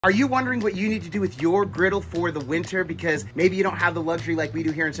Are you wondering what you need to do with your griddle for the winter because maybe you don't have the luxury like we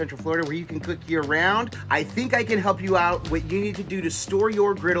do here in Central Florida where you can cook year round? I think I can help you out what you need to do to store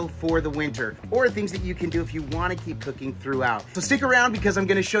your griddle for the winter, or things that you can do if you want to keep cooking throughout. So stick around because I'm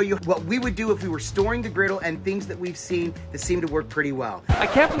going to show you what we would do if we were storing the griddle and things that we've seen that seem to work pretty well. I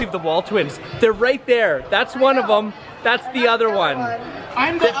can't believe the WALTWINS. They're right there. That's one of them. That's the other one.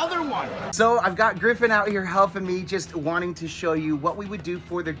 I'm the other one. So I've got Griffin out here helping me, just wanting to show you what we would do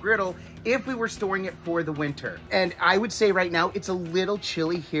for the griddle if we were storing it for the winter. And I would say right now it's a little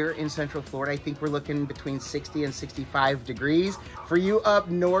chilly here in Central Florida. I think we're looking between 60 and 65 degrees. For you up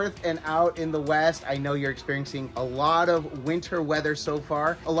north and out in the west, I know you're experiencing a lot of winter weather so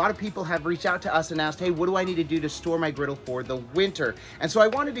far. A lot of people have reached out to us and asked, hey, what do I need to do to store my griddle for the winter? And so I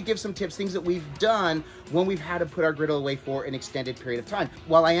wanted to give some tips, things that we've done when we've had to put our griddle away for an extended period of time.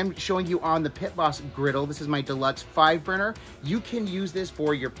 While I am showing you on the Pit Boss griddle, this is my deluxe 5-burner. You can use this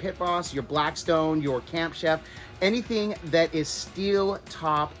for your Pit Boss, your Blackstone, your Camp Chef. Anything that is steel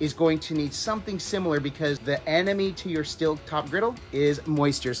top is going to need something similar because the enemy to your steel top griddle is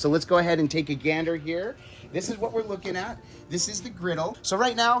moisture. So let's go ahead and take a gander here. This is what we're looking at. This is the griddle. So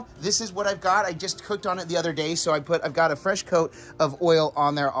right now, this is what I've got. I just cooked on it the other day. So I've got a fresh coat of oil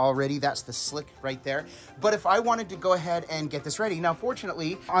on there already. That's the slick right there. But if I wanted to go ahead and get this ready, now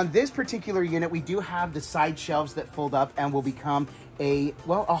fortunately, on this particular unit, we do have the side shelves that fold up and will become a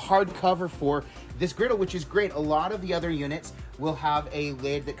hard cover for this griddle, which is great. A lot of the other units will have a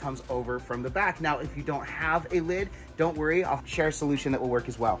lid that comes over from the back. Now, if you don't have a lid, don't worry, I'll share a solution that will work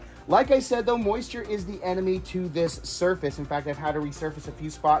as well. Like I said though, moisture is the enemy to this surface. In fact, I've had to resurface a few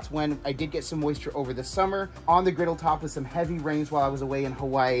spots when I did get some moisture over the summer on the griddle top with some heavy rains while I was away in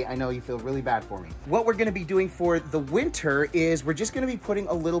Hawaii. I know you feel really bad for me. What we're gonna be doing for the winter is we're just gonna be putting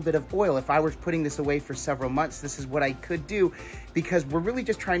a little bit of oil. If I were putting this away for several months, this is what I could do because we're really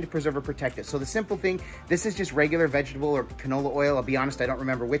just trying to preserve or protect it. So the simple thing, this is just regular vegetable or canola oil. I'll be honest, I don't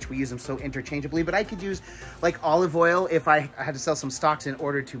remember which. We use them so interchangeably, but I could use like olive oil if I had to sell some stocks in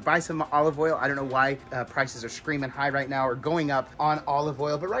order to buy some olive oil. I don't know why prices are screaming high right now or going up on olive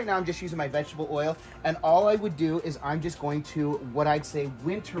oil, but right now I'm just using my vegetable oil. And all I would do is I'm just going to, what I'd say,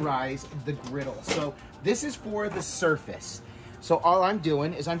 winterize the griddle. So this is for the surface. So all I'm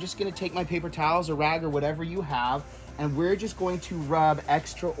doing is I'm just gonna take my paper towels or rag or whatever you have, and we're just going to rub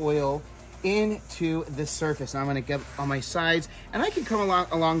extra oil into the surface. Now I'm gonna get on my sides, and I can come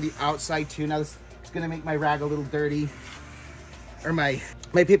along the outside too. Now this is gonna make my rag a little dirty, or my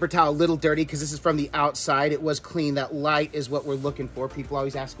paper towel a little dirty because this is from the outside. It was clean. That light is what we're looking for. People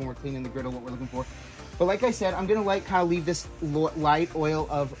always ask when we're cleaning the griddle what we're looking for. But like I said, I'm gonna kind of leave this layer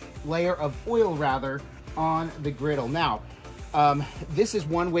of oil rather on the griddle. Now, this is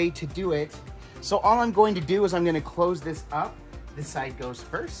one way to do it. So all I'm going to do is I'm gonna close this up. This side goes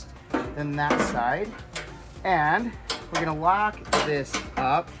first, then that side. And we're gonna lock this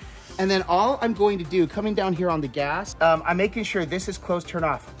up. And then all I'm going to do, coming down here on the gas, I'm making sure this is closed, turn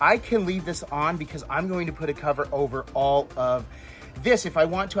off. I can leave this on because I'm going to put a cover over all of this. If I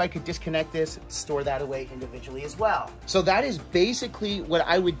want to, I could disconnect this, store that away individually as well. So that is basically what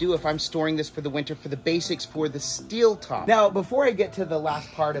I would do if I'm storing this for the winter, for the basics for the steel top. Now, before I get to the last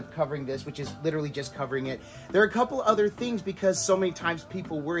part of covering this, which is literally just covering it, there are a couple other things because so many times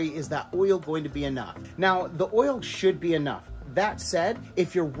people worry, is that oil going to be enough? Now, the oil should be enough. That said,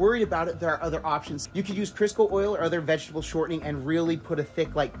 if you're worried about it, there are other options. You could use Crisco oil or other vegetable shortening and really put a thick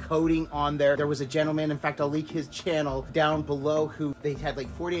coating on there. There was a gentleman, in fact, I'll link his channel down below, who they had like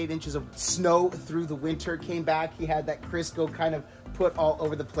 48 inches of snow through the winter, came back. He had that Crisco kind of put all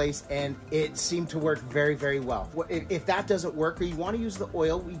over the place and it seemed to work very, very well. If that doesn't work or you want to use the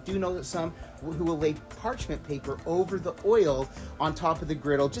oil, we do know that some who will lay parchment paper over the oil on top of the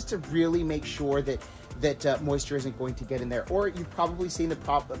griddle just to really make sure that moisture isn't going to get in there. Or you've probably seen the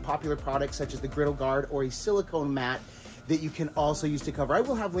popular products such as the Griddle Guard or a silicone mat that you can also use to cover. I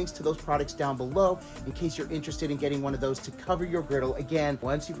will have links to those products down below in case you're interested in getting one of those to cover your griddle. Again,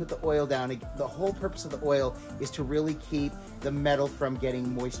 once you put the oil down, the whole purpose of the oil is to really keep the metal from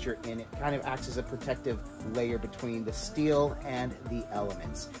getting moisture in. It kind of acts as a protective layer between the steel and the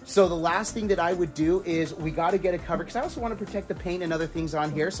elements. So the last thing that I would do is we got to get a cover because I also want to protect the paint and other things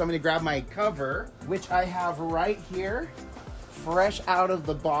on here. So I'm going to grab my cover, which I have right here, fresh out of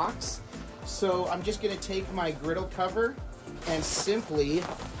the box. So I'm just gonna take my griddle cover and simply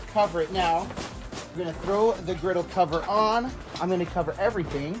cover it. Now, I'm gonna throw the griddle cover on. I'm gonna cover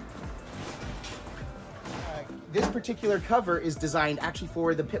everything. This particular cover is designed actually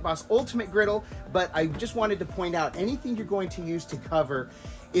for the Pit Boss Ultimate Griddle, but I just wanted to point out anything you're going to use to cover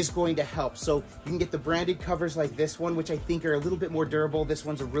is going to help. So you can get the branded covers like this one, which I think are a little bit more durable. This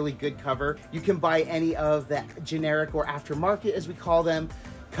one's a really good cover. You can buy any of the generic or aftermarket, as we call them,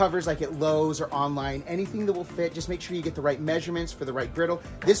 covers like at Lowe's or online, anything that will fit. Just make sure you get the right measurements for the right griddle.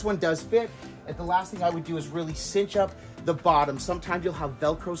 This one does fit. And the last thing I would do is really cinch up the bottom. Sometimes you'll have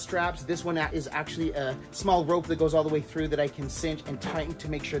Velcro straps. This one is actually a small rope that goes all the way through that I can cinch and tighten to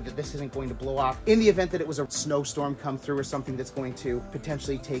make sure that this isn't going to blow off in the event that it was a snowstorm come through or something that's going to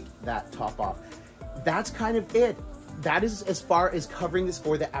potentially take that top off. That's kind of it. That is as far as covering this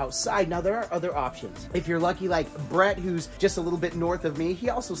for the outside. Now, there are other options. If you're lucky like Brett, who's just a little bit north of me, he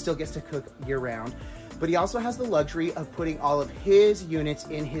also still gets to cook year-round, but he also has the luxury of putting all of his units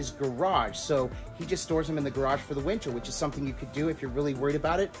in his garage. So he just stores them in the garage for the winter, which is something you could do if you're really worried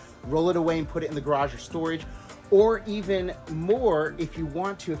about it. Roll it away and put it in the garage or storage. Or even more, if you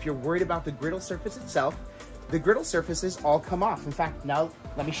want to, if you're worried about the griddle surface itself, the griddle surfaces all come off. In fact, now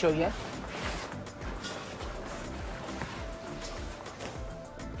let me show you.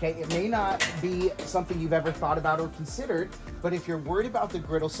 Okay, it may not be something you've ever thought about or considered, but if you're worried about the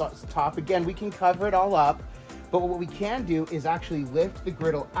griddle top, again, we can cover it all up, but what we can do is actually lift the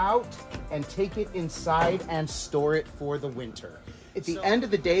griddle out and take it inside and store it for the winter. At the end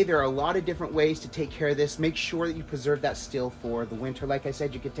of the day, there are a lot of different ways to take care of this. Make sure that you preserve that still for the winter. Like I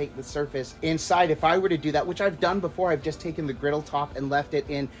said, you could take the surface inside. If I were to do that, which I've done before, I've just taken the griddle top and left it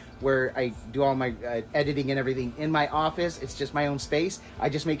in where I do all my editing and everything in my office. It's just my own space. I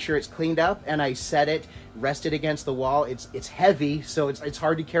just make sure it's cleaned up and I set it, rest it against the wall. It's heavy, so it's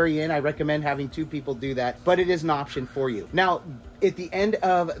hard to carry in. I recommend having 2 people do that, but it is an option for you. Now, at the end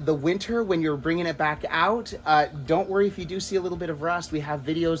of the winter, when you're bringing it back out, don't worry if you do see a little bit of rust. We have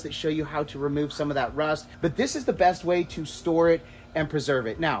videos that show you how to remove some of that rust, but this is the best way to store it and preserve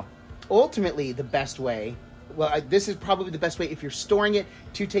it. Now, ultimately, the best way, well, this is probably the best way if you're storing it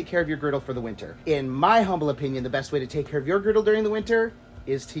to take care of your griddle for the winter. In my humble opinion, the best way to take care of your griddle during the winter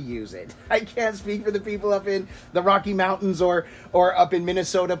is to use it. I can't speak for the people up in the Rocky Mountains or up in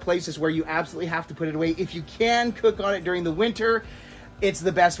Minnesota, places where you absolutely have to put it away. If you can cook on it during the winter, it's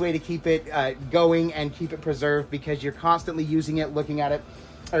the best way to keep it going and keep it preserved, because you're constantly using it, looking at it,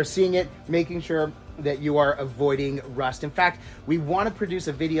 or seeing it, making sure that you are avoiding rust. In fact, we want to produce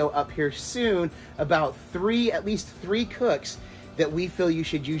a video up here soon about at least three cooks that we feel you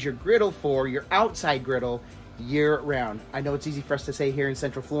should use your griddle for, your outside griddle, year-round. I know it's easy for us to say here in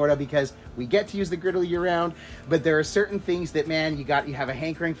Central Florida because we get to use the griddle year-round, but there are certain things that, man, you have a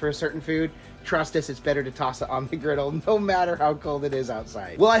hankering for a certain food. Trust us, it's better to toss it on the griddle no matter how cold it is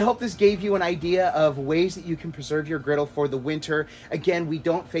outside. Well, I hope this gave you an idea of ways that you can preserve your griddle for the winter. Again, we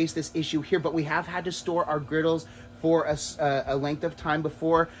don't face this issue here, but we have had to store our griddles for a length of time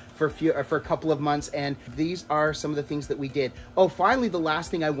before, for a couple of months, and these are some of the things that we did. Oh, finally, the last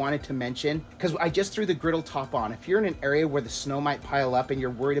thing I wanted to mention, because I just threw the griddle top on. If you're in an area where the snow might pile up and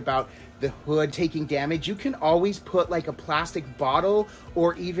you're worried about the hood taking damage, you can always put like a plastic bottle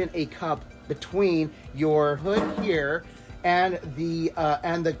or even a cup between your hood here and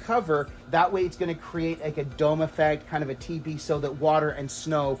the cover. That way it's going to create like a dome effect, kind of a teepee, so that water and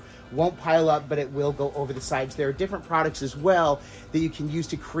snow won't pile up, but it will go over the sides. There are different products as well that you can use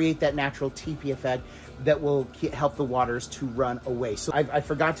to create that natural teepee effect that will help the waters to run away. So I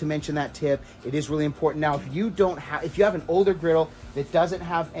forgot to mention that tip. It is really important. Now, if you have an older griddle that doesn't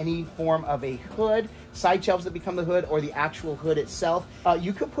have any form of a hood, side shelves that become the hood, or the actual hood itself,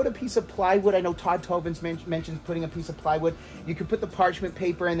 you could put a piece of plywood. I know Todd Tobin's mentioned putting a piece of plywood. You could put the parchment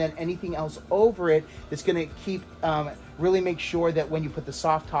paper and then anything else over it that's going to keep really make sure that when you put the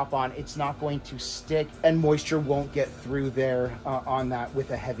soft top on, it's not going to stick and moisture won't get through there on that with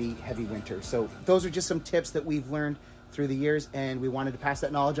a heavy winter. So those are just some tips that we've learned through the years, and we wanted to pass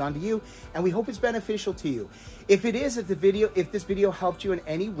that knowledge on to you, and we hope it's beneficial to you. If it is, if this video helped you in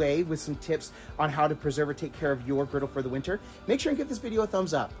any way with some tips on how to preserve or take care of your griddle for the winter, make sure and give this video a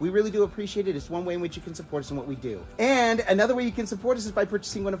thumbs up. We really do appreciate it. It's one way in which you can support us in what we do. And another way you can support us is by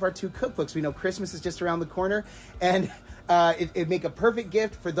purchasing one of our 2 cookbooks. We know Christmas is just around the corner, and it'd make a perfect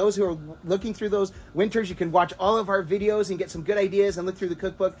gift for those who are looking through those winters. You can watch all of our videos and get some good ideas and look through the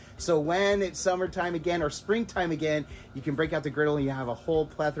cookbook. So when it's summertime again or springtime again, you can break out the griddle and you have a whole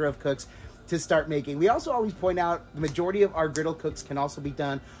plethora of cooks to start making. We also always point out the majority of our griddle cooks can also be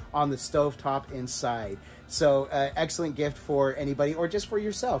done on the stove top inside. So excellent gift for anybody or just for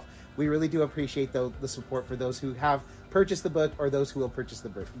yourself. We really do appreciate the support for those who have purchase the book or those who will purchase the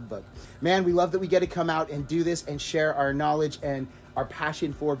book. Man, we love that we get to come out and do this and share our knowledge and our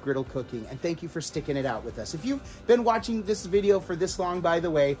passion for griddle cooking. And thank you for sticking it out with us. If you've been watching this video for this long, by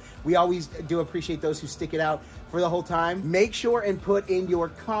the way, we always do appreciate those who stick it out for the whole time. Make sure and put in your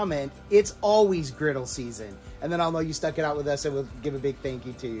comment, it's always griddle season. And then I'll know you stuck it out with us and we'll give a big thank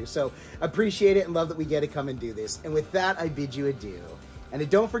you to you. So appreciate it and love that we get to come and do this. And with that, I bid you adieu. And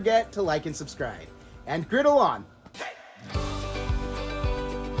don't forget to like and subscribe. And griddle on.